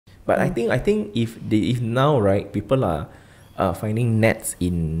But I think if now, right, people are finding nets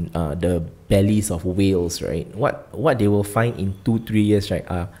in the bellies of whales, right? What they will find in 2-3 years, right,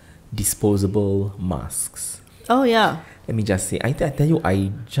 are disposable masks. Oh yeah. Let me just say, I tell you,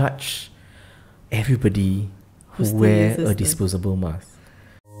 I judge everybody who still wear uses a them. disposable mask.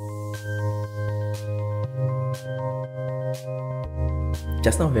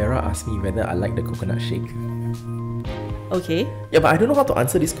 Just now, Vera asked me whether I like the coconut shake. Okay. Yeah, but I don't know how to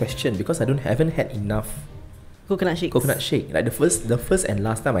answer this question because I haven't had enough Coconut shakes. coconut shake. Like the first and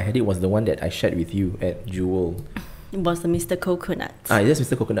last time I had it was the one that I shared with you at Jewel. It was the Mr. Coconut. That's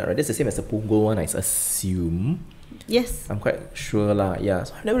Mr. Coconut, right? That's the same as the Punggol one, I assume. Yes. I'm quite sure lah. Yeah,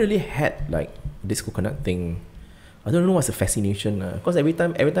 so I've never really had like this coconut thing. I don't know what's the fascination because every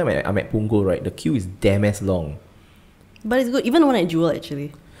time I'm at Punggol, right, the queue is damn as long. But it's good. Even the one at Jewel,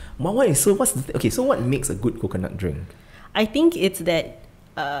 actually. But so what makes a good coconut drink? I think it's that...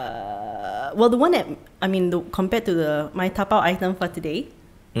 well, the one that... compared to my Tapau item for today,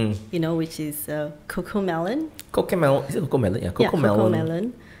 which is cocoa melon. Cocoa melon? Is it cocoa melon? Yeah, cocoa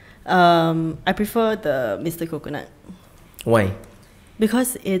melon. I prefer the Mr. Coconut. Why?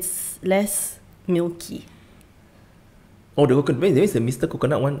 Because it's less milky. Oh, the coconut. That means the Mr.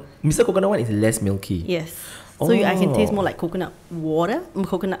 Coconut one. Mr. Coconut one is less milky. Yes. So I can taste more like coconut water,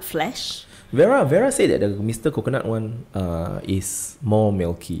 coconut flesh. Vera said that the Mr. Coconut one is more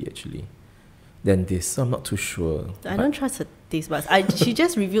milky actually than this. So I'm not too sure. I don't trust her taste buds. She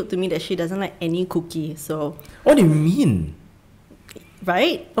just revealed to me that she doesn't like any cookie. So what do you mean?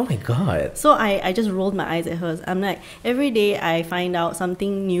 Right? Oh my god. So I just rolled my eyes at hers. I'm like, every day I find out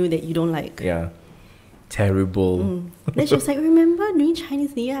something new that you don't like. Yeah. Terrible. Then she was like, remember during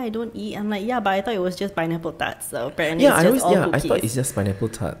Chinese New Year I don't eat? I'm like, yeah, but I thought it was just pineapple tarts. So apparently it's just all cookies. I thought it's just pineapple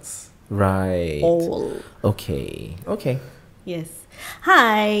tarts. Right. All. Okay. Yes.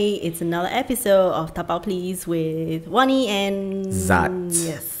 Hi, it's another episode of Tapau Please with Wani and Zat.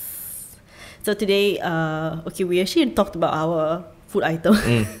 Yes. So today, we actually talked about our food item.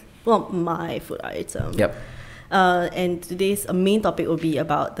 Well, my food item. Yep. And today's main topic will be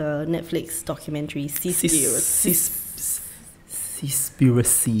about the Netflix documentary Seaspiracy.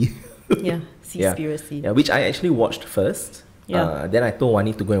 Seaspiracy. Yeah, Seaspiracy. Yeah, which I actually watched first. Yeah. Then I told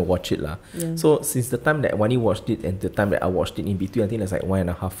Wani to go and watch it lah. Yeah. So since the time that Wani watched it and the time that I watched it in between, I think that's like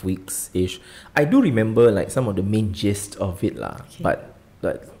 1.5 weeks ish. I do remember like some of the main gist of it lah. Okay.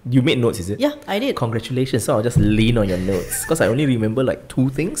 But you made notes, is it? Yeah, I did. Congratulations. So I'll just lean on your notes because I only remember like 2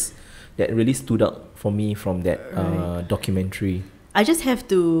 things that really stood out for me from that documentary. I just have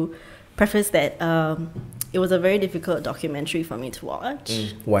to preface that it was a very difficult documentary for me to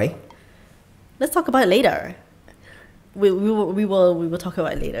watch. Why? Let's talk about it later. We will talk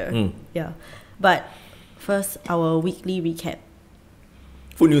about it later. Yeah, but first our weekly recap.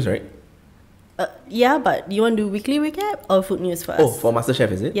 Food news, right? Yeah, but do you want to do weekly recap or food news first? Oh, for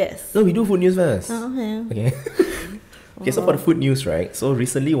MasterChef, is it? Yes. No, we do food news first. Oh, yeah. Okay. Okay, so for the food news, right? So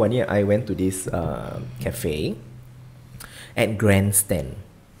recently, Wani and I went to this cafe at Grandstand.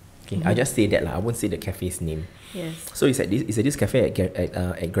 Okay, I'll just say that lah. I won't say the cafe's name. Yes. So it's at this cafe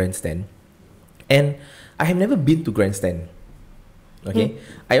at Grandstand, and I have never been to Grandstand. Okay,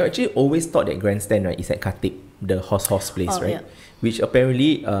 I actually always thought that Grandstand, right, is at Khatib, the horse place, right? Yeah. Which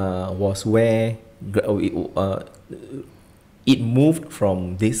apparently was where it moved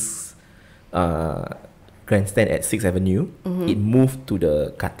from this Grandstand at 6th Avenue. It moved to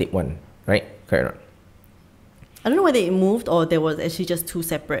the Khatib one, right? Correct or not? I don't know whether it moved or there was actually just 2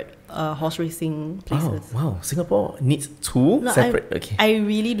 separate horse racing places. Wow, Singapore needs 2 separate. Okay. I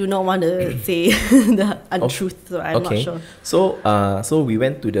really do not want to say the untruth, so I'm not sure. So we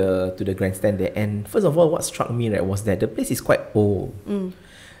went to the Grandstand there, and first of all, what struck me, right, was that the place is quite old.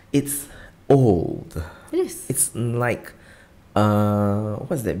 It's old. It is. It's like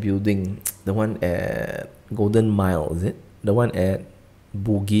what's that building? The one at Golden Mile, is it? The one at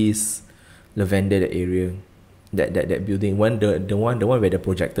Bugis, Lavender, that area. That building, the one where the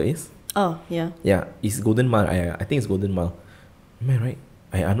projector is. Oh yeah. Yeah, it's Golden Mile. I think it's Golden Mile. Am I right?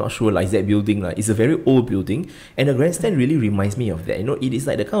 I'm not sure. Like, it's that building. Like, it's a very old building, and the Grandstand really reminds me of that. You know, it is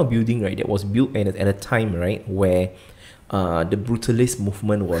like the kind of building, right, that was built at a time, right, where the brutalist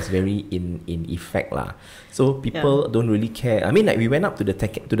movement was very in effect lah. So people don't really care. I mean, like, we went up to the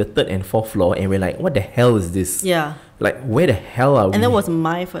 3rd and 4th floor, and we're like, what the hell is this? Yeah. Like, where the hell are we? And that was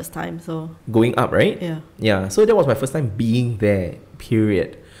my first time, so going up, right? Yeah. Yeah. So that was my first time being there.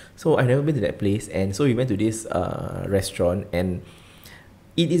 Period. So I've never been to that place, and so we went to this restaurant, and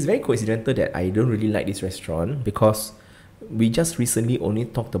it is very coincidental that I don't really like this restaurant because we just recently only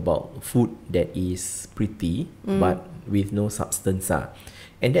talked about food that is pretty but with no substance.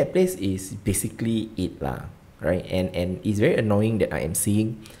 And that place is basically it lah, right? And it's very annoying that I am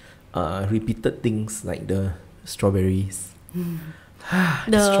seeing repeated things like the strawberries.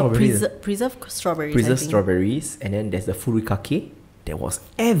 Preserved strawberries. Preserved strawberries, and then there's the furikake that was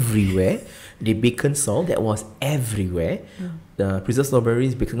everywhere. The bacon salt that was everywhere. The preserved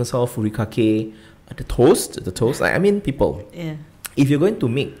strawberries, bacon salt, furikake, the toast. I mean, people. Yeah. If you're going to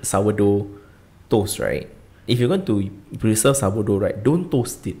make sourdough toast, right? If you're going to preserve sourdough, right? Don't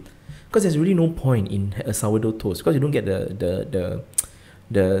toast it, because there's really no point in a sourdough toast, because you don't get the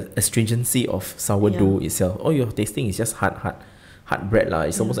astringency of sourdough itself. All you're tasting is just hard bread lah.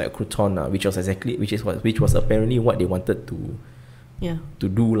 It's almost like a crouton lah, which was apparently what they wanted to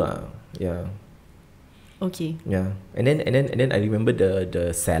do lah. Yeah. Okay. Yeah. And then I remember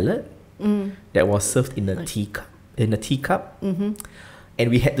the salad that was served in a teacup. Mm-hmm. And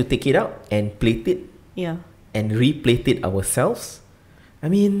we had to take it out and plate it. Yeah. And replate it ourselves. I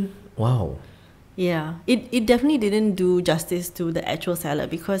mean, wow. Yeah, it definitely didn't do justice to the actual salad,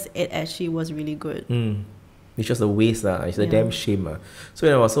 because it actually was really good. It's just a waste lah. It's a damn shame lah. So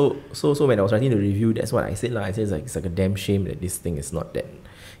when I was so when I was writing the review, that's what I said lah. I said it's like a damn shame that this thing is not that.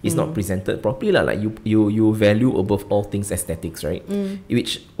 It's not presented properly lah. Like you value above all things aesthetics, right?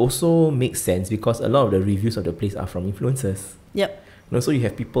 Which also makes sense, because a lot of the reviews of the place are from influencers. Yep. So you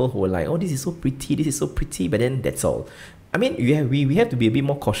have people who are like, oh, this is so pretty, but then that's all. I mean, we have to be a bit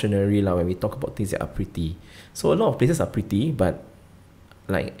more cautionary lah when we talk about things that are pretty. So a lot of places are pretty, but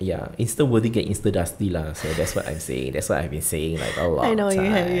like, insta worthy get insta dusty lah. So that's what I'm saying. That's what I've been saying like a lot. I know time.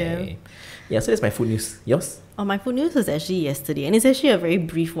 you have. Yeah, so that's my food news. Yours? Oh, my food news was actually yesterday, and it's actually a very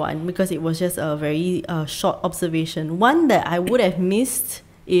brief one, because it was just a very short observation. One that I would have missed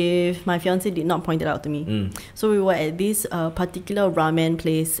if my fiance did not point it out to me. So we were at this particular ramen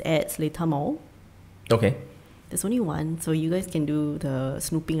place at Seletar Mall. Okay. There's only one, so you guys can do the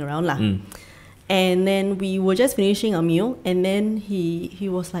snooping around lah. And then we were just finishing a meal, and then he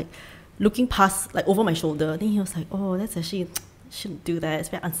was like looking past, like over my shoulder. Then he was like, oh, that's actually, shouldn't do that, it's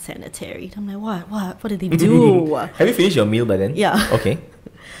very unsanitary. I'm like, what did they do? Have you finished your meal by then? Yeah. Okay.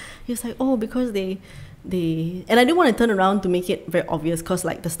 He was like, oh, because they and I didn't want to turn around to make it very obvious, because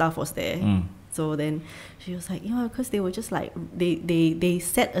like the staff was there. So then she was like, yeah, because they were just like, they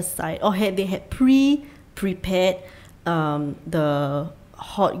set aside, or they had prepared the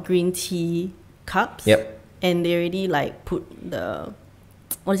hot green tea cups. Yep. And they already like put the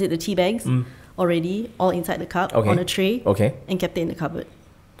tea bags already all inside the cup on a tray. Okay. And kept it in the cupboard.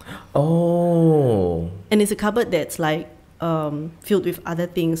 Oh. And it's a cupboard that's like filled with other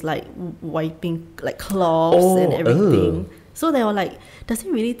things like wiping, like cloths and everything. So they were like, does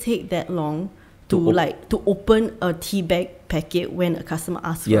it really take that long to open a tea bag packet when a customer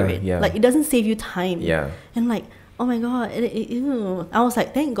asks for it? Yeah. Like, it doesn't save you time. Yeah. And like, oh my god, I was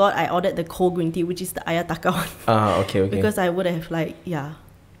like, thank God I ordered the cold green tea, which is the ayataka one. Okay. Because I would have like,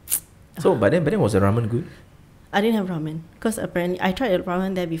 So, but then was the ramen good? I didn't have ramen, because apparently I tried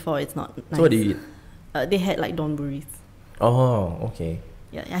ramen there before. It's not nice. So what did you eat? They had like donburis. Oh, okay.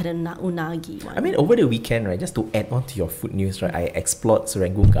 Yeah, I had an unagi one. I mean, over the weekend, right, just to add on to your food news, right, I explored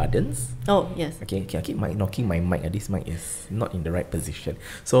Serangoon Gardens. Oh, yes. Okay, I keep knocking my mic. This mic is not in the right position.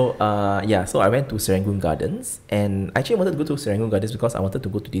 So, so I went to Serangoon Gardens, and I actually wanted to go to Serangoon Gardens because I wanted to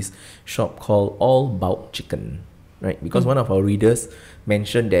go to this shop called All Bout Chicken, right? Because one of our readers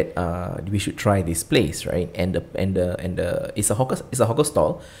mentioned that we should try this place, right? And the it's a hawker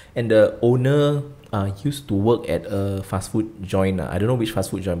stall, and the owner used to work at a fast food joint. I don't know which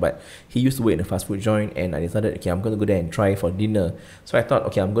fast food joint, but he used to work in a fast food joint, and I decided, okay, I'm going to go there and try for dinner. So I thought,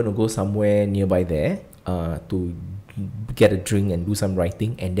 okay, I'm going to go somewhere nearby there to get a drink and do some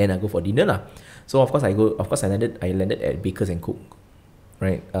writing, and then I go for dinner lah. So of course I landed at Bakers and Cook,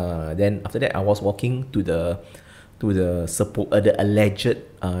 right? Then after that I was walking to the alleged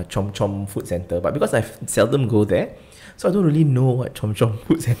Chom Chom Food Center, but because I seldom go there, so I don't really know what Chom Chom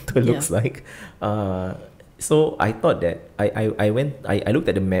Food Center looks like. So I thought that I looked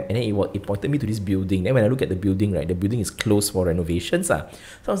at the map, and then it pointed me to this building. Then when I look at the building, right, the building is closed for renovations. So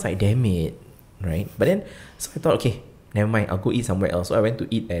I was like, damn it, right? But then, so I thought, okay, never mind, I'll go eat somewhere else. So I went to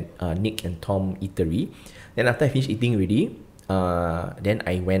eat at Nick and Tom Eatery. Then after I finished eating already, then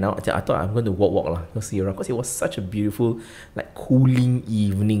I went out. I thought I'm going to walk lah, go see around, because it was such a beautiful, like, cooling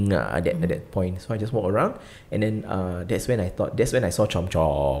evening at that point. So I just walked around, and then that's when I saw Chom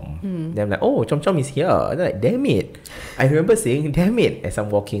Chom. Then I'm like, oh, Chom Chom is here. And I'm like, damn it, I remember saying damn it as I'm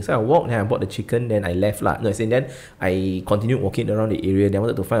walking. So I walked, then I bought the chicken, then I left lah. No, then I continued walking around the area. Then I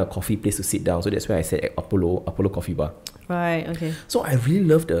wanted to find a coffee place to sit down. So that's where I sat at Apollo Coffee Bar. Right, okay. So I really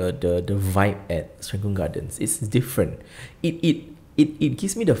love the vibe at Serangoon Gardens. It's different. It it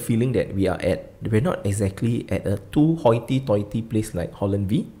gives me the feeling that we're not exactly at a too hoity-toity place like Holland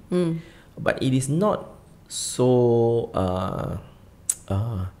V, but it is not so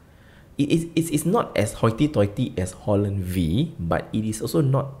it's not as hoity-toity as Holland V, but it is also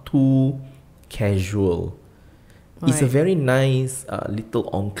not too casual. It's a very nice little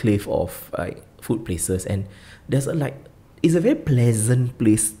enclave of like food places, and there's it's a very pleasant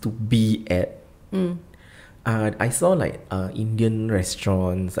place to be at. I saw like Indian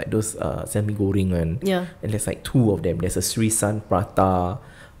restaurants, like those semi goreng one. Yeah. And there's like two of them. There's a Sri San Prata.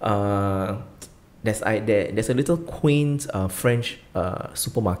 There's a little quaint French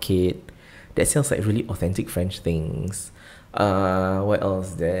supermarket that sells like really authentic French things. What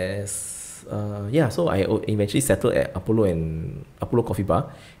else? So I eventually settled at Apollo Coffee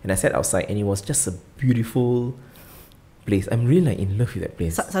Bar, and I sat outside, and it was just a beautiful place. I'm really like in love with that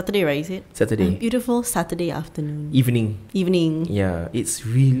place. Saturday, right? Is it? Saturday. Beautiful Saturday afternoon. Evening. Yeah, it's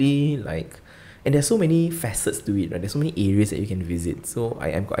really like, and there's so many facets to it, right? There's so many areas that you can visit. So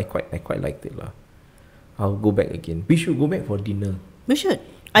I quite liked it lah. I'll go back again. We should go back for dinner. We should.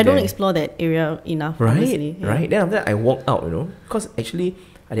 I don't explore that area enough, right? Honestly. Yeah. Right. Then after that, I walked out, because actually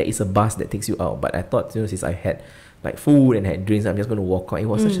there is a bus that takes you out. But I thought, since I had like food and had drinks, I'm just going to walk out. It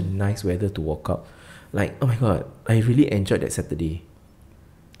was such a nice weather to walk out. Like, oh my god, I really enjoyed that Saturday.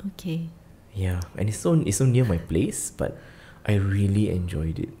 Okay. Yeah, and it's so near my place, but I really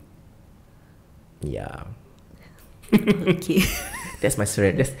enjoyed it. Yeah. Okay. That's my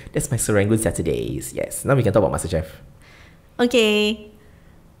Serangoon Saturdays. Yes. Now we can talk about MasterChef. Okay.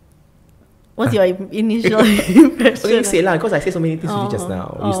 What's your initial impression? Okay, you say lah, because I said so many things to you just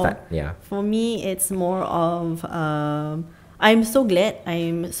now. You start. Yeah. For me, it's more of I'm so glad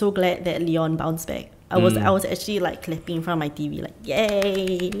that Leon bounced back. I was actually like clapping in front of my TV, like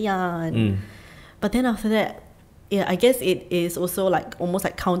yay, Leon. But then after that, yeah, I guess it is also like almost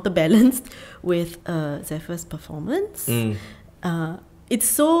like counterbalanced with Zephyr's performance.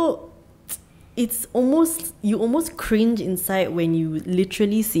 It's almost, you almost cringe inside when you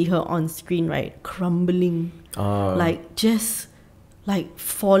literally see her on screen, right, crumbling, like just like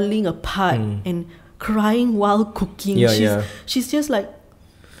falling apart and crying while cooking. She's just like,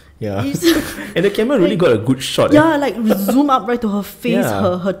 and the camera really got a good shot. Yeah, like zoom up right to her face,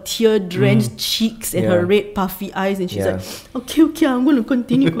 her tear-drenched cheeks and her red puffy eyes, and she's like, okay, I'm going to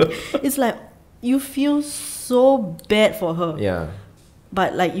continue. It's like you feel so bad for her. Yeah.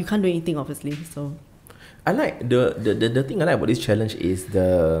 But like you can't do anything, obviously. So I like the thing I like about this challenge is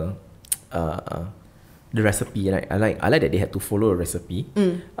the recipe. Like I like that they had to follow a recipe.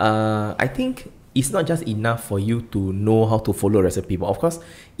 I think it's not just enough for you to know how to follow a recipe, but of course,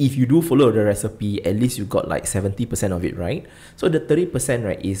 if you do follow the recipe, at least you got like 70% of it right. So the 30%,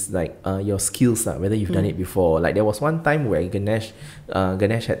 right, is like your skills, whether you've done it before. Like there was one time where Ganesh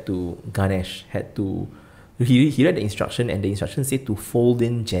had to. He read the instruction, and the instruction said to fold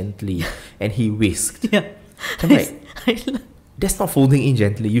in gently, and he whisked. Yeah. I'm like, that's not folding in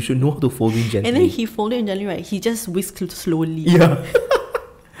gently. You should know how to fold in gently. And then he folded in gently, right? He just whisked slowly. Yeah.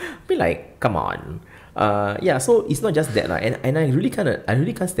 Be like, come on. So it's not just that, and I really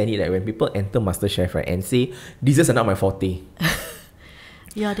can't stand it, like when people enter MasterChef, right, and say desserts are not my forte.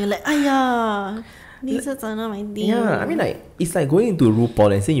 Yeah, they're like, "Ayya, desserts are not my thing." Yeah, I mean, like it's like going into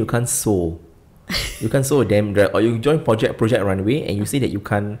RuPaul and saying you can't sew. You can't sew a damn dress, or you join Project Runway and you say that you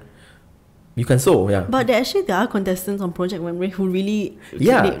can sew. Yeah. But there are contestants on Project Runway who really But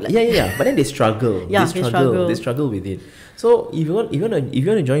then they struggle. They struggle with it. So if you want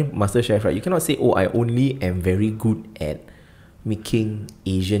to join MasterChef, right, you cannot say, oh, I only am very good at making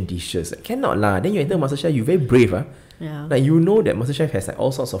Asian dishes. Cannot lah. Then you enter MasterChef, you're very brave. Yeah. Like you know that MasterChef has like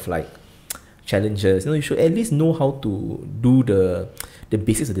all sorts of like challenges. You should at least know how to do the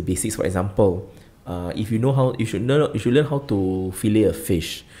basics of the basics. For example, if you know how, you should learn how to fillet a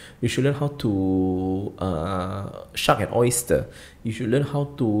fish. You should learn how to shark an oyster. You should learn how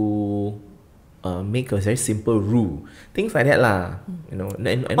to make a very simple roux. Things like that lah.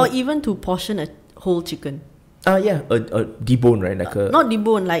 Or even to portion a whole chicken. A debone, right? Like not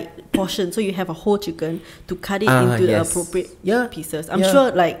debone, like portion. So you have a whole chicken to cut it into the appropriate pieces. I'm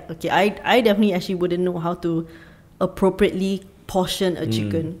sure, like, okay, I definitely actually wouldn't know how to appropriately portion a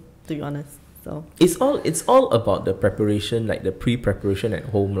chicken, to be honest. So it's all about the preparation, like the pre-preparation at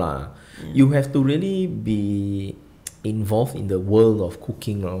home lah. You have to really be involved in the world of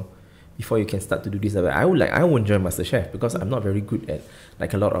cooking, before you can start to do this. I won't join MasterChef because I'm not very good at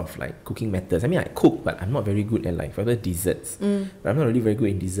like a lot of like cooking methods. I mean, I cook, but I'm not very good at like, for example, desserts. But I'm not really very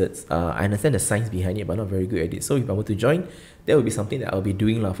good in desserts. I understand the science behind it, but not very good at it. So if I were to join, that would be something that I'll be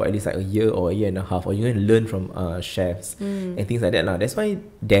doing for at least like a year or a year and a half, or you're going to learn from chefs and things like that. That's why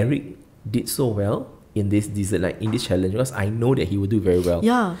Derek did so well in this dessert, like in this challenge, because I know that he will do very well.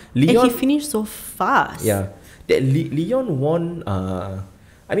 Yeah, Leon, and he finished so fast. Yeah, that Leon won.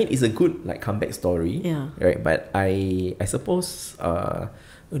 I mean, it's a good like comeback story. Yeah. Right, but I suppose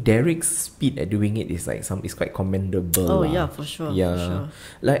Derek's speed at doing it is like is quite commendable. Oh yeah, for sure. Yeah, for sure.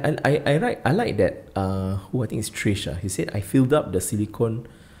 like I like that. Who I think is Trisha. He said I filled up the silicone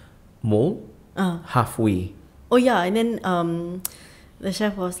mold halfway. Oh yeah, and then the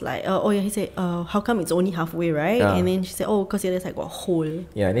chef was like, oh yeah, he said, how come it's only halfway, right? And then she said, oh, because the other side got a hole.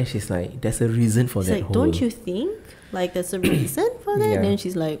 Yeah, and then she's like, there's a reason for that like, hole. don't you think like there's a reason for that? And then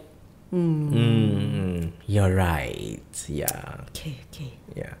she's like, you're right. Yeah. Okay.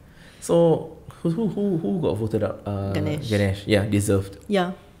 Yeah. So who got voted out? Ganesh. Yeah, deserved.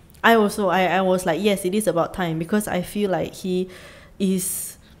 Yeah. I was like, yes, it is about time, because I feel like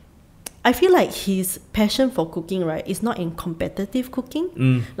his passion for cooking, right, is not in competitive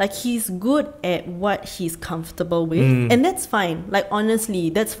cooking. Like, he's good at what he's comfortable with, and that's fine. Like, honestly,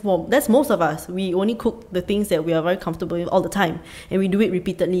 that's most of us. We only cook the things that we are very comfortable with all the time, and we do it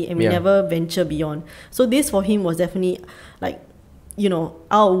repeatedly, and we never venture beyond. So this for him was definitely like,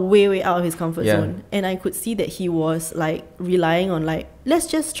 way out of his comfort zone, and I could see that he was like relying on like, let's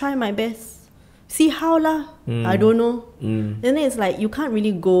just try my best. See how lah. I don't know. Then it's like, you can't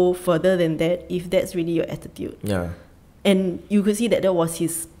really go further than that if that's really your attitude. Yeah. And you could see that was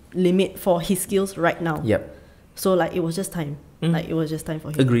his limit for his skills right now. Yep. So like, it was just time. Like, it was just time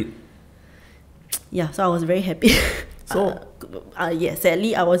for him. Agreed. Yeah, so I was very happy. So yeah,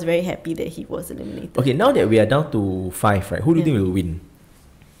 sadly I was very happy that he was eliminated. Okay, now that we are down to 5, right? Who do you think will win?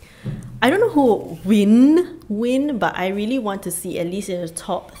 I don't know who will win, but I really want to see at least in the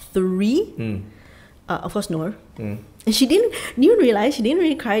top 3. Of course, Noor. And she didn't. You realize she didn't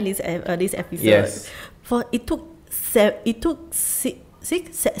really cry this episode. Yes. For it took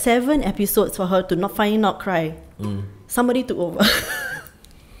 7 episodes for her to not cry. Somebody took over.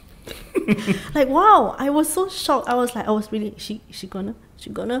 Like, wow! I was so shocked. I was really. She gonna.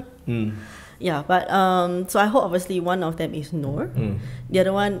 Yeah, but so I hope obviously one of them is Noor, the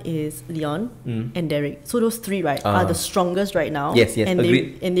other one is Leon and Derek. So those 3, right, are the strongest right now. Yes, and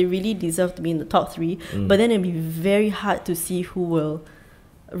agreed. they really deserve to be in the top 3. But then it'll be very hard to see who will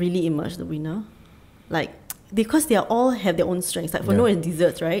really emerge the winner, like, because they all have their own strengths. Like for Noor, it's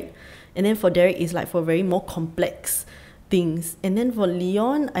desserts, right, and then for Derek is like for very more complex things, and then for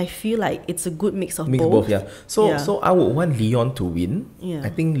Leon, I feel like it's a good mix of both. Yeah. So I would want Leon to win. Yeah. I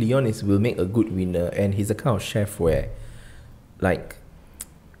think Leon will make a good winner, and he's a kind of chef where, like,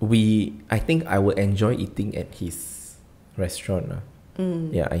 I think I will enjoy eating at his restaurant.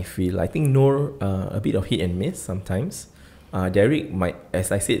 Yeah, I think Noor a bit of hit and miss sometimes. Derek might,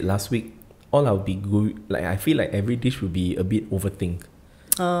 as I said last week, all I'll be good. Like, I feel like every dish will be a bit overthink.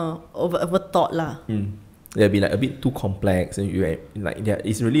 Overthought lah. They'll be like a bit too complex, and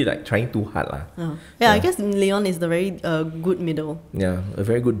it's really like trying too hard lah. I guess Leon is the very good middle. Yeah, a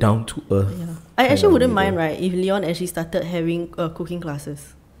very good down to earth. Yeah. I actually wouldn't mind, right, if Leon actually started having cooking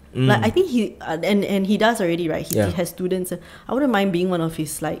classes. Like, I think he and he does already, right? He has students. I wouldn't mind being one of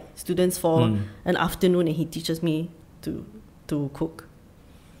his like students for an afternoon, and he teaches me to cook.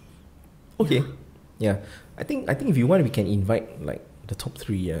 Okay, yeah. I think if you want, we can invite like the top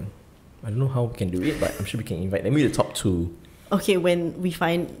 3. Yeah. I don't know how we can do it, but I'm sure we can invite them. Maybe the top 2. Okay, when we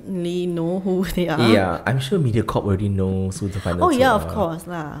finally know who they are. Yeah, I'm sure MediaCorp already knows who the final 2 yeah, are. of course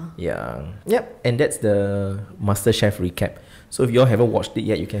lah. Yeah. Yep, and that's the MasterChef recap. So if you all haven't watched it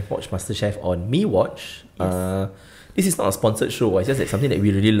yet, you can watch MasterChef on MeWatch. Yes. This is not a sponsored show. It's just that something that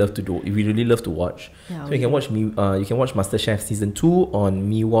we really love to do. We really love to watch. Yeah, so you can watch MasterChef season 2 on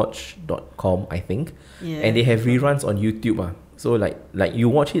mewatch.com, I think. Yeah. And they have reruns on YouTube. So like you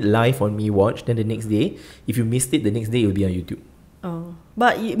watch it live on MeWatch, then the next day, if you missed it, the next day it will be on YouTube. Oh,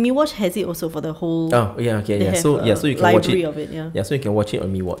 but MeWatch has it also for the whole. Oh yeah, okay, yeah. So you can watch it. Of it, yeah. Yeah, so you can watch it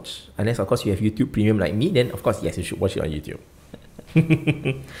on MeWatch. Unless of course you have YouTube Premium like me, then of course yes, you should watch it on YouTube.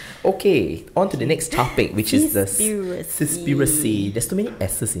 Okay, on to the next topic, which is the Seaspiracy. There's too many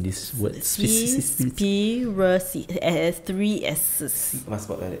S's in this word. Seaspiracy. It has 3 S's. Must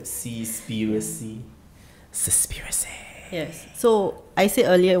spell like that. Seaspiracy. Seaspiracy. Yes. So I said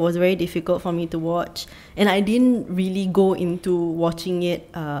earlier it was very difficult for me to watch, and I didn't really go into watching it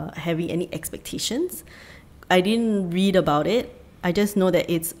having any expectations. I didn't read about it. I just know that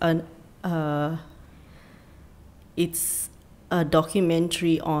it's it's a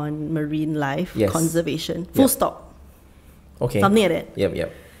documentary on marine life Yes. conservation. Full stop. Okay. Something like that.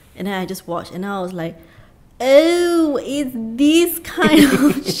 Yep. And then I just watched, and I was like, oh, it's this kind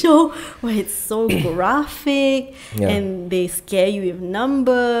of show where it's so graphic, and they scare you with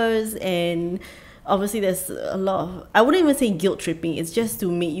numbers, and obviously there's a lot of, I wouldn't even say guilt tripping, it's just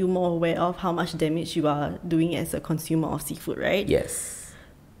to make you more aware of how much damage you are doing as a consumer of seafood, right? Yes.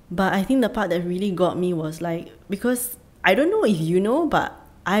 But I think the part that really got me was like, because I don't know if you know, but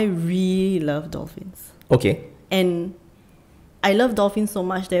I really love dolphins. Okay. And I love dolphins so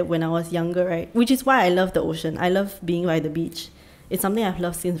much that when I was younger, right, which is why I love the ocean. I love being by the beach. It's something I've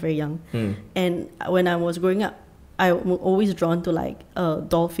loved since very young. And when I was growing up, I was always drawn to like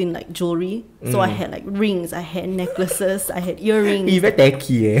dolphin like jewelry. So I had like rings, I had necklaces, I had earrings. You're very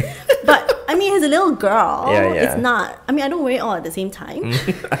tacky, eh? But I mean, as a little girl, Yeah. it's not. I mean, I don't wear it all at the same time.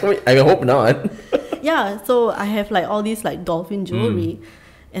 I hope not. Yeah, so I have like all these like dolphin jewelry.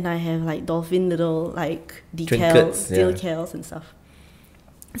 And I have like dolphin little like decals, decals and stuff.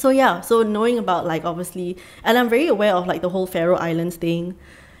 So yeah, so knowing about like obviously, and I'm very aware of like the whole Faroe Islands thing,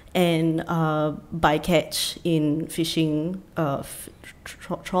 and bycatch in fishing,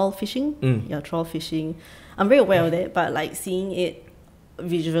 trawl fishing. Yeah, trawl fishing. I'm very aware of that, but like seeing it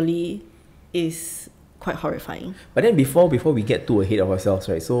visually is quite horrifying. But then before we get too ahead of ourselves,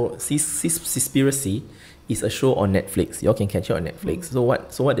 right? So Seaspiracy is a show on Netflix. Y'all can catch it on Netflix. So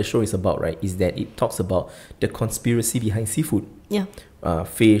what the show is about, right, is that it talks about the conspiracy behind seafood. Yeah.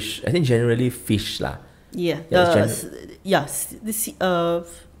 Fish. I think generally fish lah. Yeah.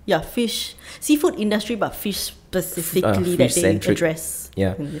 Fish, seafood industry, but fish specifically that they address.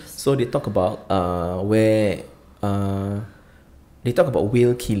 Yeah. So they talk about they talk about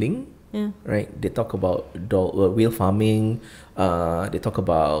whale killing. Yeah. Right. They talk about whale farming. They talk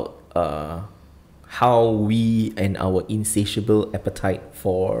about how we and our insatiable appetite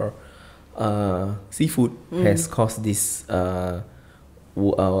for seafood has caused this like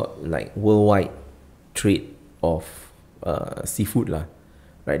worldwide trade of seafood lah,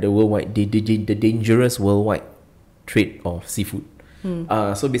 right? The worldwide, the dangerous worldwide trade of seafood.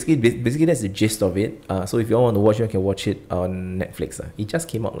 So basically that's the gist of it. So if you all want to watch it, you can watch it on Netflix. It just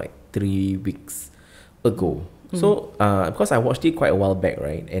came out like 3 weeks ago. So because I watched it quite a while back,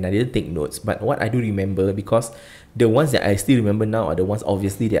 right, and I didn't take notes, but what I do remember, because the ones that I still remember now are the ones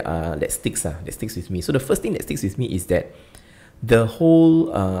obviously that sticks with me. So the first thing that sticks with me is that the whole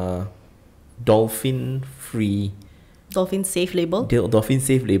dolphin safe label. The dolphin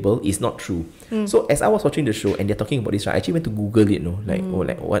safe label is not true. So as I was watching the show and they're talking about this, right, I actually went to Google it,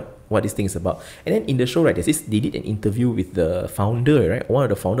 what this thing is about. And then in the show, right, they did an interview with the founder, right,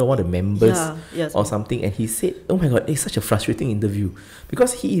 one of the members or something, and he said, oh my god, it's such a frustrating interview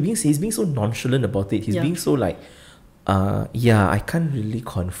because he's being so nonchalant about it. He's being so like, I can't really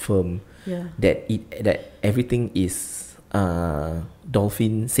confirm that everything is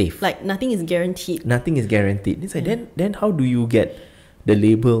dolphin safe. Like nothing is guaranteed. It's like then how do you get the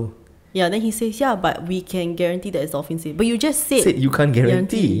label? Yeah, then he says, but we can guarantee that it's dolphin safe. But you just said you can't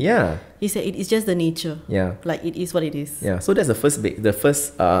guarantee. Yeah. He said it's just the nature. Yeah. Like it is what it is. Yeah. So that's the first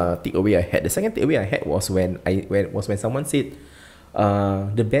takeaway I had. The second takeaway I had was when someone said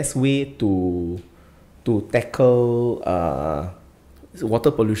the best way to tackle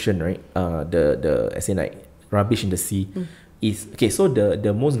water pollution, right? As in like rubbish in the sea is okay. So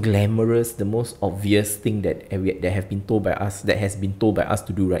the most glamorous, the most obvious thing that has been told by us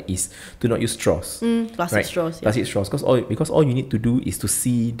to do, right, is to not use straws. Plastic straws. Plastic straws. Because all you need to do is to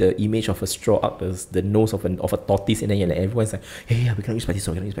see the image of a straw up the nose of a tortoise, and then everyone's like, hey, we cannot use plastic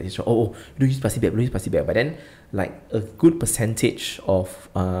straw. Oh, don't use plastic bag. But then like a good percentage of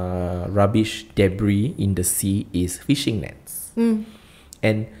rubbish debris in the sea is fishing nets.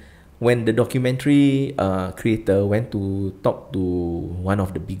 And when the documentary creator went to talk to one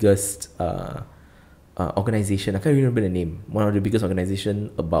of the biggest organization, I can't remember the name, one of the biggest organization,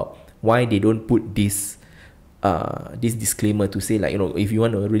 about why they don't put this disclaimer to say, like, if you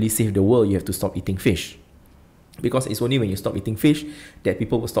want to really save the world, you have to stop eating fish. Because it's only when you stop eating fish that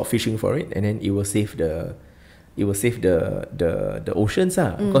people will stop fishing for it, and then it will save the oceans,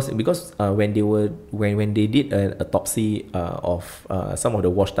 because when they did an autopsy of some of the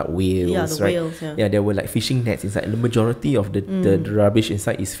washed up whales, there were like fishing nets inside. The majority of the rubbish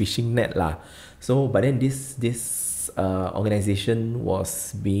inside is fishing net lah. So but then this organization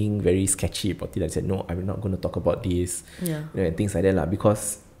was being very sketchy about it. I said, no, I'm not going to talk about this, and things like that lah,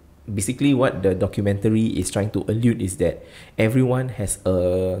 because basically what the documentary is trying to allude is that everyone has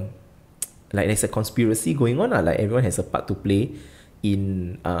there's a conspiracy going on, like everyone has a part to play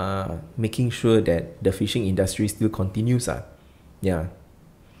in making sure that the fishing industry still continues. Yeah.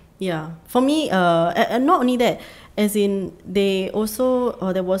 Yeah, for me, and not only that, as in they also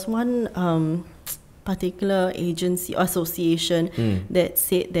there was one particular agency or association that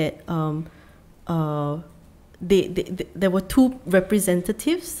said that there were two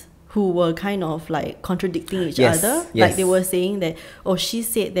representatives who were kind of like contradicting each other. Like they were saying that, she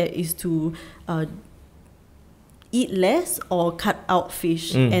said that is to eat less or cut out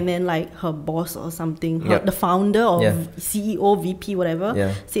fish, and then like her boss or something, the founder or CEO, VP,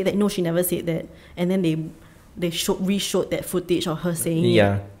 whatever, said that no, she never said that, and then they re-showed that footage of her saying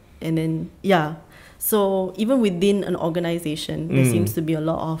it, and then so even within an organization, there seems to be a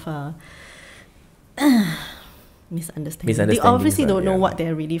lot of misunderstanding. They obviously don't know what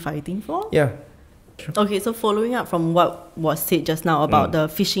they're really fighting for. Yeah. Okay, so following up from what was said just now about the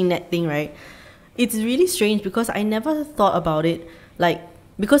fishing net thing, right? It's really strange because I never thought about it, like,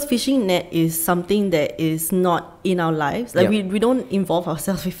 because fishing net is something that is not in our lives. Like we don't involve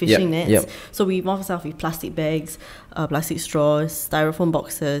ourselves with fishing nets. So we involve ourselves with plastic bags, plastic straws, styrofoam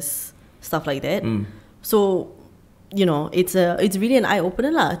boxes, stuff like that. So, you know, it's really an eye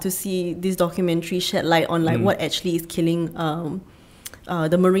opener lah to see this documentary shed light on like what actually is killing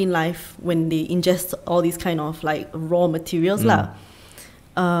the marine life when they ingest all these kind of like raw materials lah.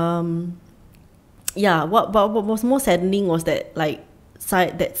 What was more saddening was that like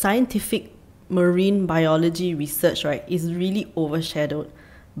that scientific marine biology research, right, is really overshadowed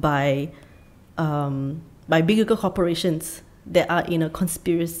by bigger corporations that are in a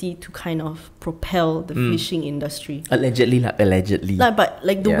conspiracy to kind of propel the fishing industry. Allegedly. But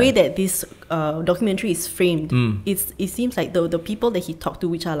like the way that this documentary is framed, it seems like the people that he talked to,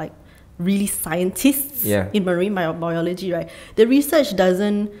 which are like really scientists in marine biology, right, the research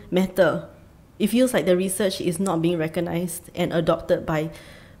doesn't matter. It feels like the research is not being recognized and adopted by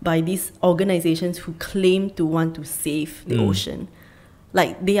these organizations who claim to want to save the ocean.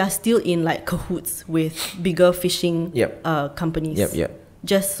 Like they are still in like cahoots with bigger fishing companies,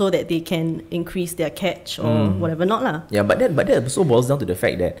 just so that they can increase their catch or whatever not lah. Yeah, but that also boils down to the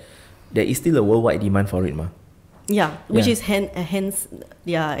fact that there is still a worldwide demand for it, which is hence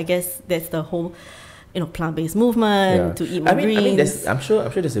I guess that's the whole plant-based movement to eat more greens. I'm sure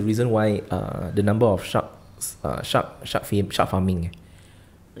there's a reason why the number of shark farming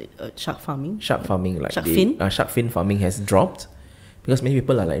shark fin farming has dropped, because many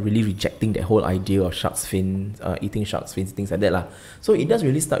people are like really rejecting that whole idea of eating shark's fins, things like that lah. So it does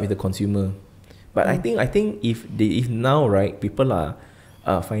really start with the consumer. But I think if now, right, people are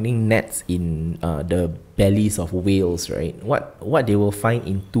finding nets in the bellies of whales, right, what they will find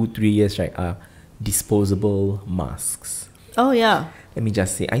in 2-3 years, right, are disposable masks. Oh yeah. Let me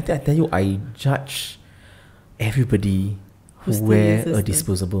just say, I tell you, I judge everybody who wear a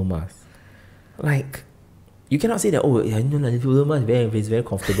disposable mask. Like, you cannot say that, disposable mask is very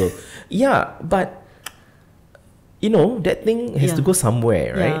comfortable. Yeah, but that thing has to go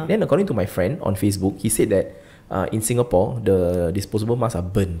somewhere, right? Then according to my friend on Facebook, he said that in Singapore, the disposable masks are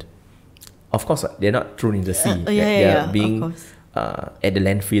burned. Of course, they're not thrown in the sea. They're being at the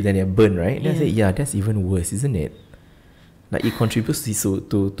landfill, then they're burned, right? Then I say, that's even worse, isn't it? Like it contributes to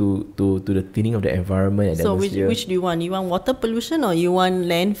the thinning of the environment. So which do you want? You want water pollution, or you want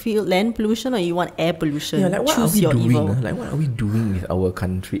land pollution, or you want air pollution? Yeah, like what Choose are we your doing? evil. Like what are we doing with our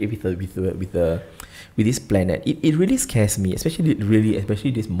country, with this planet? It really scares me,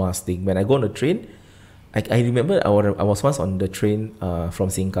 especially this mask thing. When I go on the train, I remember I was once on the train from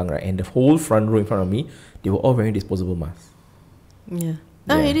Sengkang, right, and the whole front row in front of me, they were all wearing disposable masks. Yeah.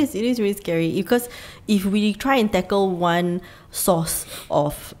 It is really scary, because if we try and tackle one source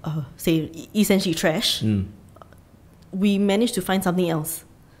of say essentially trash, we manage to find something else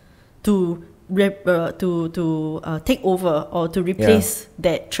to take over or to replace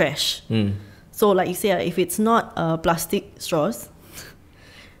that trash. So like you say, if it's not plastic straws,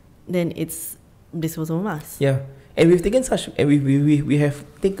 then it's disposable masks. Yeah. And we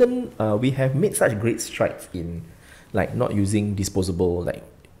have made such great strides in like not using disposable like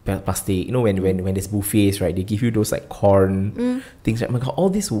plastic. When there's buffets, right, they give you those like corn things, right? Oh my God, all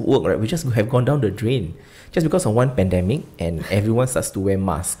this work, right, we just have gone down the drain just because of one pandemic, and everyone starts to wear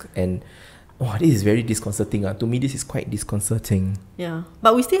masks, and this is very disconcerting. To me, this is quite disconcerting. Yeah,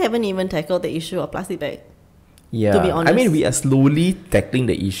 but we still haven't even tackled the issue of plastic bag. Yeah, to be honest, I mean, we are slowly tackling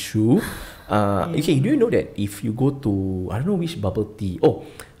the issue. Okay, do you know that if you go to, I don't know which bubble tea.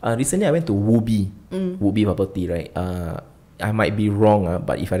 Recently I went to Woobi bubble tea, right? I might be wrong,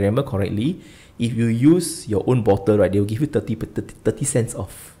 but if I remember correctly, if you use your own bottle, right, they'll give you 30 cents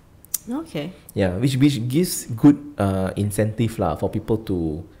off. Okay. Yeah, which gives good incentive lah for people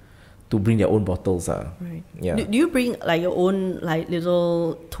to bring their own bottles. Right. Yeah. Do you bring like your own like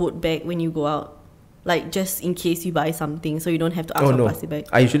little tote bag when you go out? Like just in case you buy something so you don't have to ask for no. plastic bag?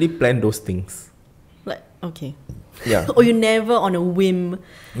 I usually plan those things. Like, okay. Yeah. Or you never on a whim,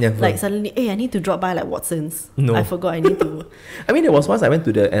 Never. like suddenly, hey, I need to drop by like Watson's. No. I forgot I need to. I mean, there was once I went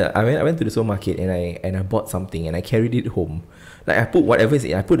to the I went to the supermarket and I bought something and I carried it home. Like I put whatever is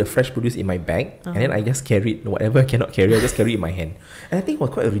in, I put the fresh produce in my bag and then I just carried whatever I cannot carry. I just carry it in my hand. And I think it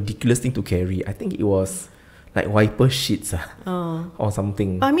was quite a ridiculous thing to carry. I think it was like wiper sheets or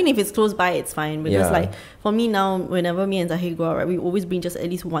something. But I mean, if it's close by, it's fine. Because Yeah. like for me now, whenever me and Zahid go out, right, we always bring just at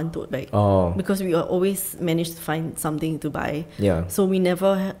least one tote bag. Oh. Because we always manage to find something to buy. Yeah. So we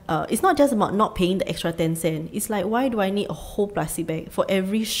never. It's not just about not paying the extra 10 cents. It's like, why do I need a whole plastic bag for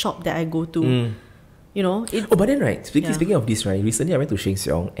every shop that I go to? You know. Oh, but then right, Yeah. speaking of this, right, recently I went to Sheng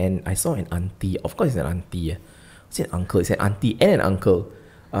Siong and I saw an auntie. Of course, it's an auntie. It's an uncle. It's an auntie and an uncle.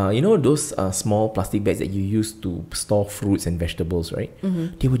 You know those small plastic bags that you use to store fruits and vegetables, right?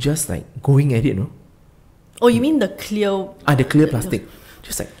 They were just like going at it, no? Oh, you mean the clear? The clear plastic.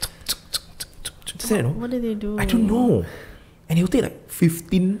 Just like, just that, no? What do they do? I don't know. And it will take like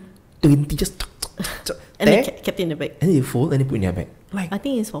 15, 20, just And they there, kept it in the bag. and then they fold and they put in their bag. Like, I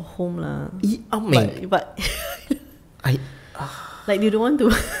think it's for home lah. But I like they don't want to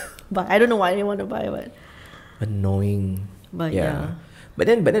buy. I don't know why they want to buy, but annoying. But yeah. But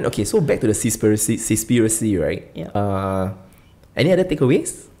then okay, so back to the Seaspiracy, right? Yeah. Any other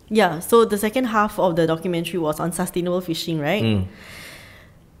takeaways? Yeah, so the second half of the documentary was on sustainable fishing, right?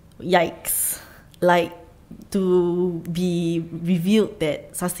 Yikes. Like, to be revealed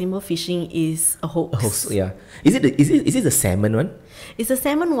that sustainable fishing is a hoax. Yeah. Is it the salmon one? It's a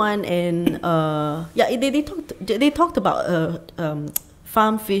salmon one, and they talked about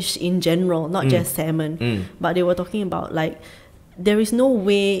farm fish in general, not just salmon, but they were talking about like there is no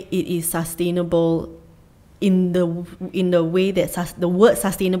way it is sustainable in the way that the word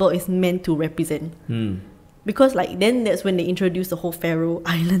sustainable is meant to represent. Because like then that's when they introduced the whole Faroe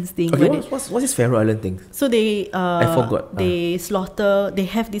Islands thing. Okay, what's this Faroe Island thing? So they I forgot. They slaughter. They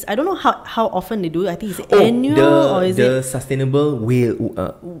have this. I don't know how often they do it. I think it's annual or is the it sustainable whale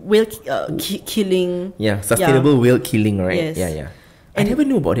whale killing? Yeah, sustainable whale killing, right? Yes. Yeah. I never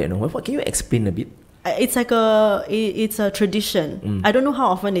knew about it. No, what can you explain a bit? It's like it's a tradition. I don't know how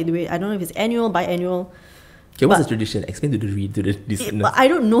often they do it. I don't know if it's annual, biannual. Okay, what's the tradition? Explain to the listeners. I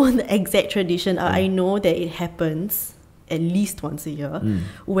don't know the exact tradition. I know that it happens at least once a year,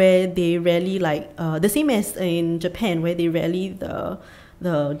 where they rally like the same as in Japan, where they rally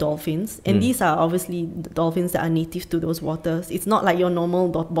the dolphins, and these are obviously the dolphins that are native to those waters. It's not like your normal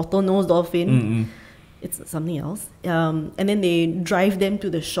bottlenose dolphin. It's something else. And then they drive them to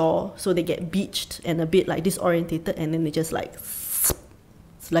the shore, so they get beached and a bit like disorientated, and then they just like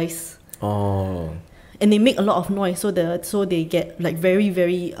slice. Oh. And they make a lot of noise, so they get like very,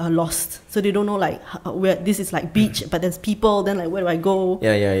 very lost. So they don't know like where this is like beach, but there's people. Then like where do I go?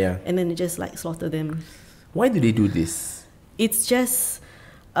 Yeah. And then they just like slaughter them. Why do they do this? It's just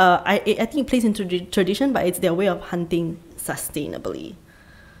I think it plays into tradition, but it's their way of hunting sustainably.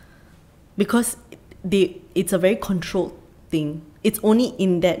 Because it's a very controlled thing. It's only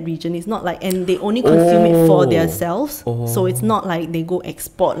in that region. It's not like, and they only consume it for themselves. So it's not like they go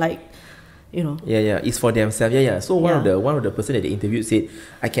export like. You know. Yeah, it's for themselves. Yeah. So one of the person that they interviewed said,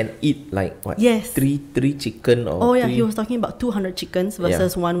 I can eat like what? Yes. Three chicken or. Oh yeah, he was talking about 200 chickens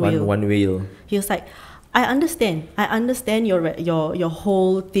versus one whale. One whale. He was like, I understand your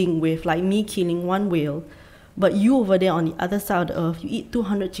whole thing with like me killing one whale, but you over there on the other side of the earth, you eat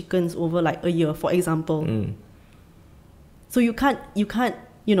 200 chickens over like a year, for example. So you can't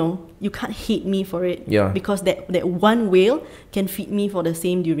hate me for it, because that one whale can feed me for the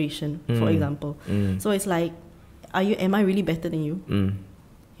same duration, for example. So it's like, am I really better than you?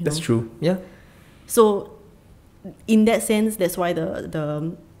 That's true. Yeah. So in that sense, that's why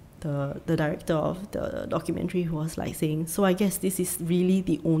the director of the documentary was like saying, so I guess this is really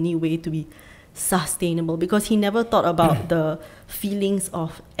the only way to be sustainable, because he never thought about the feelings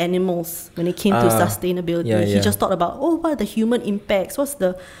of animals when it came to sustainability. He just thought about, what are the human impacts, what's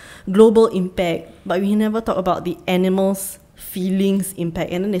the global impact, but we never talk about the animals' feelings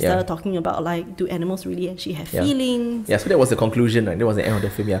impact. And then they started talking about like, do animals really actually have feelings? So that was the conclusion, right? That was the end of the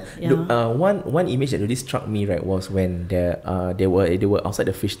film. One image that really struck me, right, was when they were outside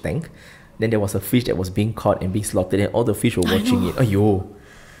the fish tank. Then there was a fish that was being caught and being slaughtered, and all the fish were watching it. Aiyo.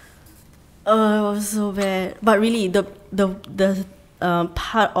 It was so bad. But really, the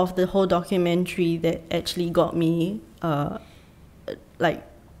part of the whole documentary that actually got me like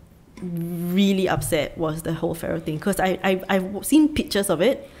really upset was the whole farro thing, because I've seen pictures of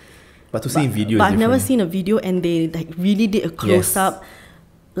it, But to see in video, but is I've never different. seen a video, and they like really did a close up.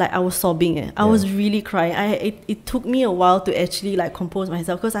 Like I was sobbing. I was really crying. It took me a while to actually like compose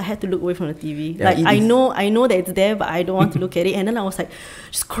myself, because I had to look away from the TV. Yeah, like I know that it's there, but I don't want to look at it. And then I was like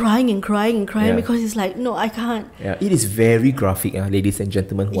just crying and crying and crying, because it's like, no, I can't. Yeah, it is very graphic, ladies and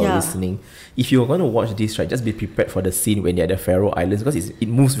gentlemen who are listening. If you're going to watch this, right, just be prepared for the scene when they're at the Faroe Islands, because it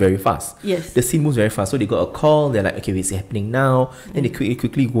moves very fast. Yes. The scene moves very fast. So they got a call. They're like, okay, it's happening now. Then they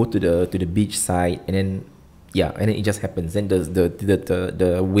quickly go to the beach side, and then and then it just happens. Then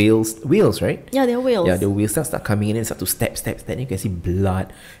the whales, right? Yeah, they're whales. Yeah, the whales start coming in and start to step. Then you can see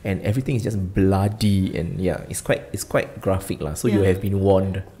blood, and everything is just bloody, and it's quite graphic lah. So you have been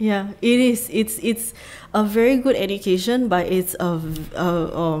warned. Yeah, it is. It's a very good education, but it's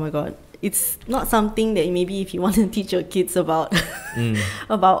oh my god, it's not something that maybe if you want to teach your kids about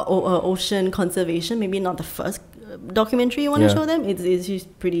about ocean conservation, maybe not the first documentary you want to show them. It's just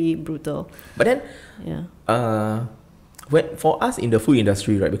pretty brutal. But then for us in the food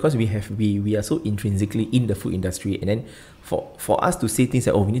industry, right, because we are so intrinsically in the food industry, and then for us to say things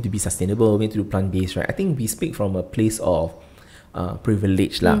like, we need to be sustainable, we need to do plant-based, right, I think we speak from a place of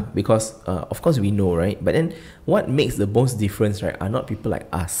privilege lah, because of course we know, right, but then what makes the most difference, right, are not people like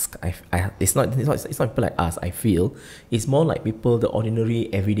us. It's not people like us. I feel it's more like people, the ordinary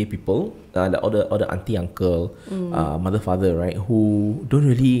everyday people, all the auntie, uncle, mother, father, right, who don't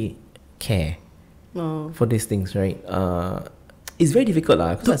really care for these things, right. It's very difficult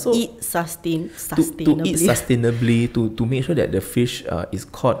to eat sustainably, to make sure that the fish is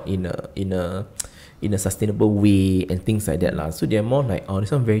caught in a sustainable way and things like that lah. So they're more like,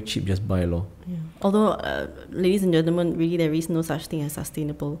 this one very cheap, just buy lor. Yeah. Although, ladies and gentlemen, really there is no such thing as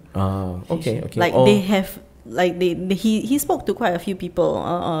sustainable. Okay. Like they have, like he spoke to quite a few people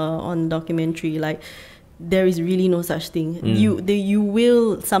on documentary. Like there is really no such thing. You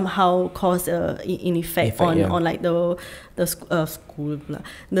will somehow cause an effect on like the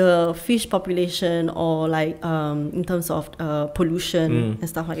fish population, or like in terms of pollution and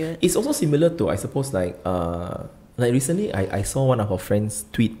stuff like that. It's also similar to, I suppose, like recently I saw one of our friends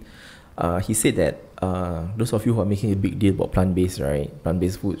tweet. He said that those of you who are making a big deal about plant-based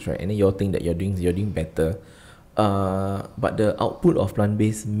foods, right, and then you all think that you're doing better. But the output of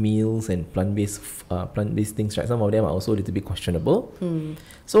plant-based meals and plant-based things, right, some of them are also a little bit questionable.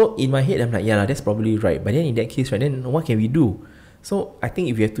 So in my head, I'm like, that's probably right. But then in that case, right, then what can we do? So I think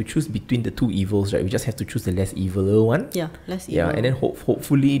if we have to choose between the two evils, right, we just have to choose the less evil one. Yeah, less evil. Yeah, and then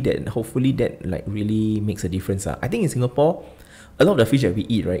hopefully that like really makes a difference. I think in Singapore, a lot of the fish that we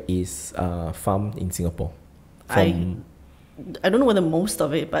eat, right, is farmed in Singapore. I don't know whether most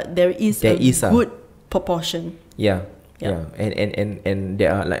of it, but there is a good proportion. Yeah. And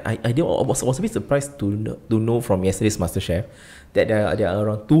there are like I was a bit surprised to know from yesterday's MasterChef that there are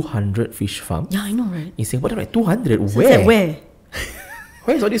around 200 fish farms. Yeah, I know, right? In Singapore, like 200. So where? Where?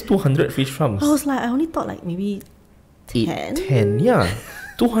 Where is all these 200 fish farms? I was like, I only thought like maybe 10. 10, yeah.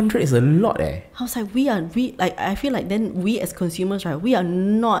 200 is a lot, I was like, I feel like then we as consumers, right, we are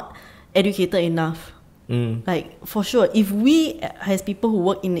not educated enough. Like for sure, if we as people who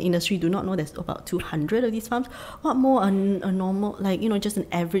work in the industry do not know there's about 200 of these farms, what more a normal, like, just an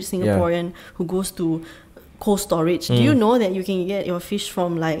average Singaporean who goes to cold storage, do you know that you can get your fish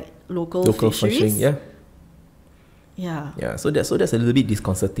from like local fisheries? Fishing, yeah. So that's a little bit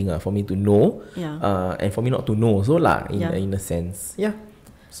disconcerting for me to know, and for me not to know also lah, in a sense.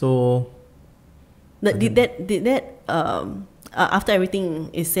 So did that after everything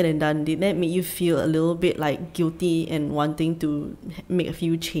is said and done, did that make you feel a little bit like guilty and wanting to make a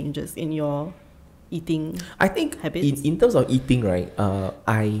few changes in your eating habits? I think in terms of eating, right,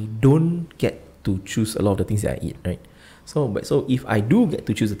 I don't get to choose a lot of the things that I eat, right? So if I do get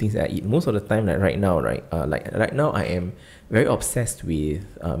to choose the things that I eat, most of the time, like right now, I am very obsessed with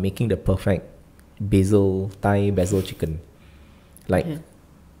making the perfect Thai basil chicken. Like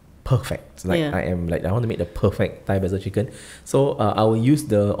perfect. Like I want to make the perfect Thai basil chicken. So I will use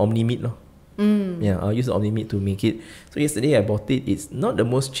the Omni meat lor. I'll use the Omni meat to make it. So yesterday I bought it. It's not the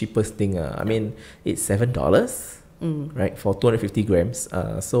most cheapest thing. I mean, it's $7, right, for 250 grams.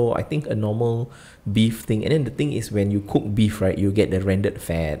 So I think a normal beef thing. And then the thing is, when you cook beef, right, you get the rendered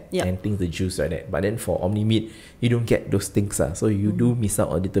fat and things, the juice like that. But then for Omni meat, you don't get those things. So you do miss out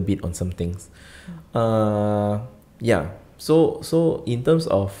a little bit on some things. So in terms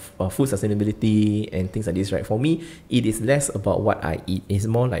of food sustainability and things like this, right, for me, it is less about what I eat. It's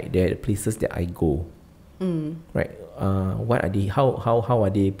more like the places that I go, right? What are they? How are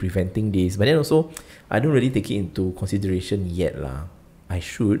they preventing this? But then also, I don't really take it into consideration yet lah. I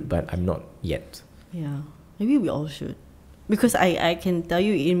should, but I'm not yet. Yeah, maybe we all should. Because I can tell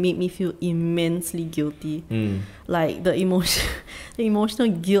you, it made me feel immensely guilty. Like the the emotional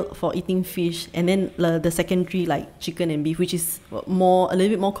guilt for eating fish, and then the secondary like chicken and beef, which is a little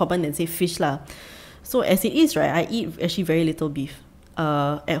bit more common than say fish lah. So as it is, right, I eat actually very little beef.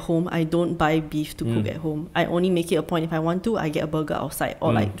 At home, I don't buy beef to cook at home. I only make it a point if I want to. I get a burger outside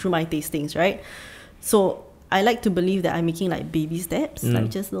or like through my tastings, right? So I like to believe that I'm making like baby steps,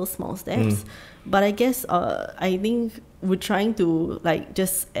 like just little small steps. But I guess I think we're trying to like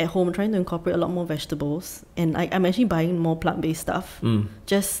just at home trying to incorporate a lot more vegetables, and I'm actually buying more plant-based stuff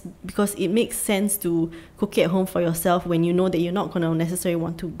just because it makes sense to cook it at home for yourself when you know that you're not going to necessarily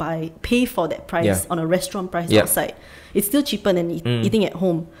want to pay for that price on a restaurant price outside. It's still cheaper than eating at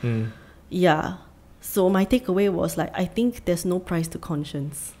home. Yeah. So my takeaway was like, I think there's no price to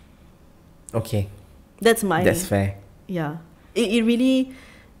conscience. Okay. That's fair. Yeah. It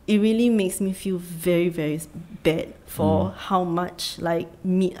really makes me feel very, very bad for how much like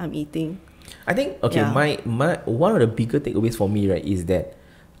meat I'm eating. I think my one of the bigger takeaways for me, right, is that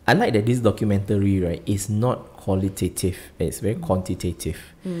I like that this documentary, right, is not qualitative, it's very quantitative.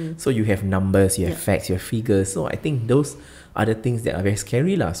 So you have numbers, you have facts, you have figures. So I think those are the things that are very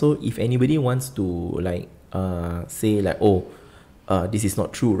scary lah. So if anybody wants to like say like, this is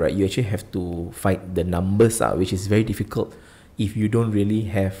not true, right, you actually have to fight the numbers out, which is very difficult if you don't really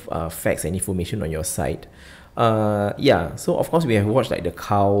have facts and information on your side. So of course we have watched like the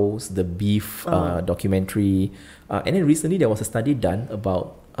cows, the beef documentary, and then recently there was a study done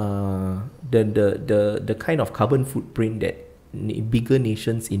about the kind of carbon footprint that bigger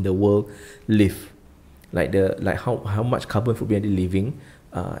nations in the world live, like how much carbon footprint they're living,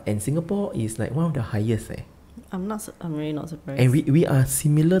 and Singapore is like one of the highest. I'm really not surprised. And we are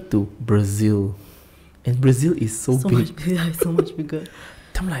similar to Brazil. And Brazil is so big. So much bigger.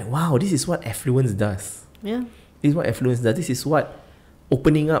 I'm like, wow, this is what affluence does. Yeah. This is what affluence does. This is what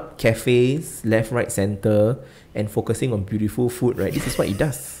opening up cafes, left, right, center, and focusing on beautiful food, right? This is what it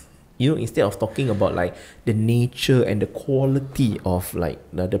does. You know, instead of talking about like the nature and the quality of like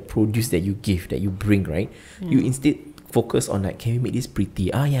the produce that you give, that you bring, right? You instead focus on like, can we make this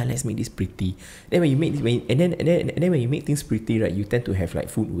pretty? Let's make this pretty. Then when you make this, and then when you make things pretty, right, you tend to have like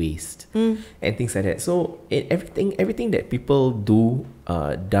food waste and things like that. So everything that people do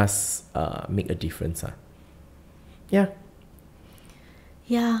does make a difference. Yeah.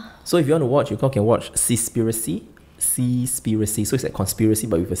 So if you want to watch, you can watch Seaspiracy. So it's like conspiracy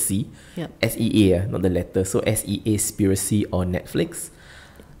but with a C. SEA, not the letter. So SEA Spiracy on Netflix.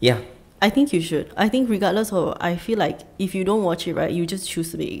 Yeah. I think you should. I think regardless of, I feel like if you don't watch it, right, you just choose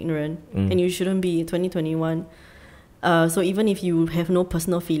to be ignorant, and you shouldn't be 2021. So even if you have no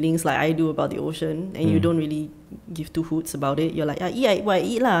personal feelings like I do about the ocean, and you don't really give two hoots about it, you're like, I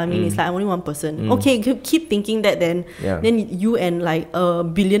eat lah. I mean, it's like I'm only one person. Okay, keep thinking that then. Then you and like a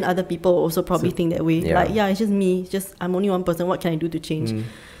billion other people also probably think that way. Like, it's just me. Just I'm only one person. What can I do to change?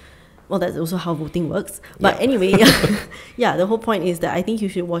 Well, that's also how voting works. But anyway, the whole point is that I think you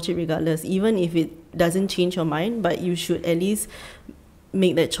should watch it regardless, even if it doesn't change your mind, but you should at least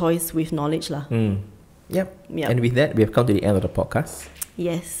make that choice with knowledge lah. Yep. And with that, we have come to the end of the podcast.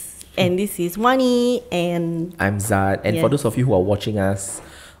 Yes. And this is Wani, and I'm Zad. And for those of you who are watching us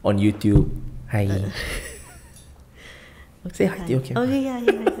on YouTube, hi. Say hi to your camera. Okay, yeah.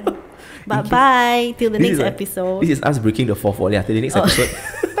 Bye-bye. Till the next episode. This is us breaking the fourth wall. Yeah, till the next episode.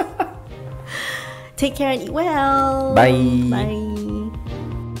 Take care and eat well. Bye. Bye.